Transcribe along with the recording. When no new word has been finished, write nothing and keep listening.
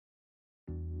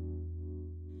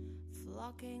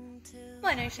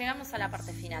Bueno, y llegamos a la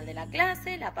parte final de la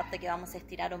clase, la parte que vamos a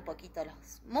estirar un poquito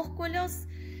los músculos.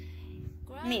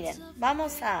 Miren,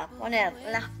 vamos a poner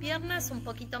las piernas un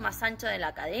poquito más ancho de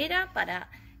la cadera para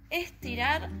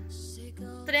estirar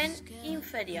tren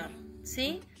inferior,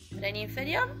 ¿sí? Tren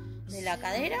inferior de la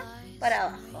cadera para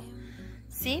abajo,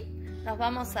 ¿sí? Nos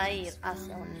vamos a ir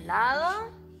hacia un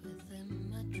lado,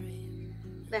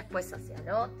 después hacia el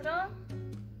otro,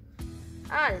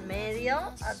 al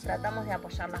medio, tratamos de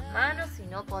apoyar las manos, si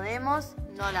no podemos,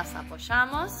 no las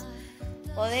apoyamos.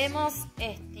 Podemos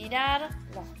estirar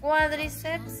los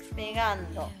cuádriceps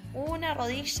pegando una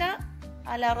rodilla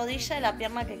a la rodilla de la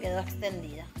pierna que quedó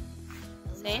extendida,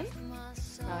 ¿sí?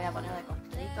 Me voy a poner de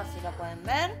costadito, así lo pueden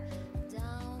ver.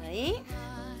 Ahí.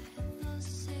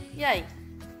 Y ahí.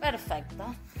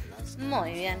 Perfecto.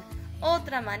 Muy bien.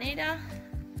 Otra manera.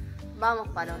 Vamos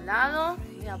para un lado.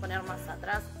 Voy a poner más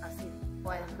atrás, así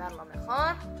pueden verlo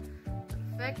mejor.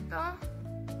 Perfecto.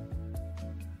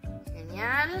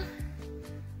 Genial.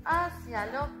 Hacia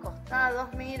los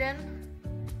costados, miren.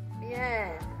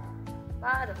 Bien.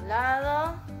 Para un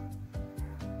lado.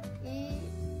 Y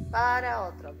para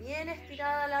otro. Bien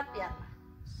estirada la pierna.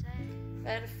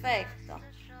 Perfecto.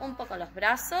 Un poco los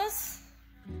brazos.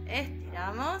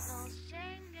 Estiramos.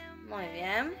 Muy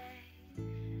bien.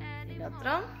 El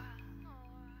otro.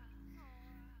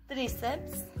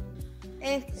 Tríceps.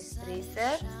 Este es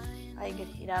tríceps. Hay que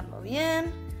estirarlo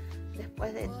bien.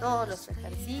 Después de todos los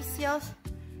ejercicios.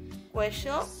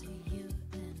 Cuello.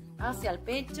 Hacia el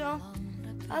pecho.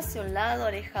 Hacia un lado,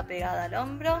 oreja pegada al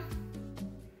hombro.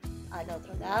 Al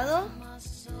otro lado.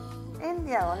 En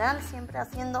diagonal, siempre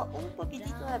haciendo un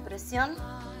poquitito de presión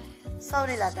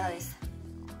sobre la cabeza.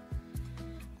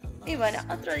 Y bueno,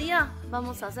 otro día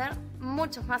vamos a hacer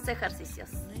muchos más ejercicios.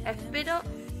 Espero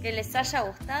que les haya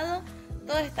gustado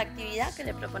toda esta actividad que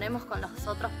le proponemos con los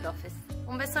otros profes.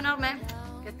 Un beso enorme,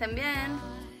 que estén bien.